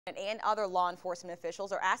And other law enforcement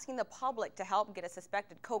officials are asking the public to help get a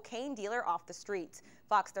suspected cocaine dealer off the streets.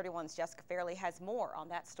 Fox 31's Jessica Fairley has more on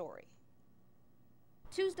that story.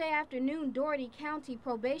 Tuesday afternoon, Dougherty County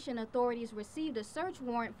probation authorities received a search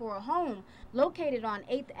warrant for a home located on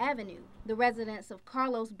 8th Avenue, the residence of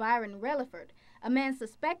Carlos Byron Relaford, a man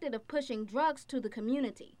suspected of pushing drugs to the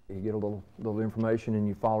community. You get a little information and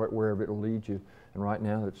you follow it wherever it'll lead you. And right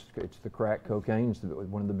now, it's the crack cocaine. It's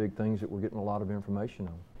one of the big things that we're getting a lot of information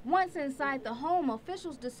on. Once inside the home,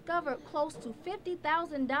 officials discovered close to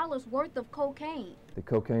 $50,000 worth of cocaine. The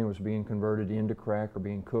cocaine was being converted into crack, or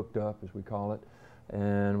being cooked up, as we call it,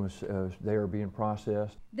 and was there being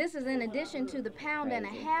processed. This is in addition to the £1.5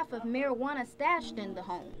 pounds of marijuana stashed in the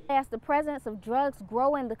home. As the presence of drugs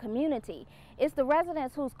grow in the community, it's the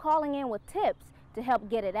residents who's calling in with tips to help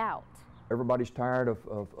get it out. Everybody's tired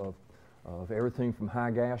of everything from high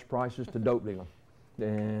gas prices to dope dealing.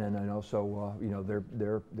 And also, you know,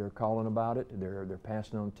 they're calling about it. They're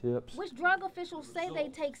passing on tips, which drug officials say they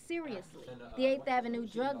take seriously. The 8th Avenue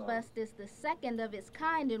drug bust is the second of its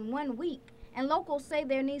kind in 1 week, and locals say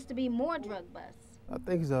there needs to be more drug busts. I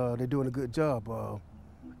think they're doing a good job.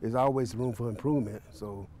 There's always room for improvement,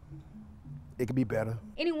 so it could be better.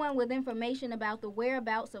 Anyone with information about the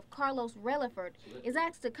whereabouts of Carlos Relaford is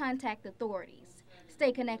asked to contact authorities.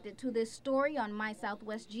 Stay connected to this story on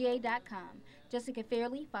mysouthwestga.com. Jessica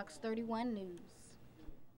Fairley, Fox 31 News.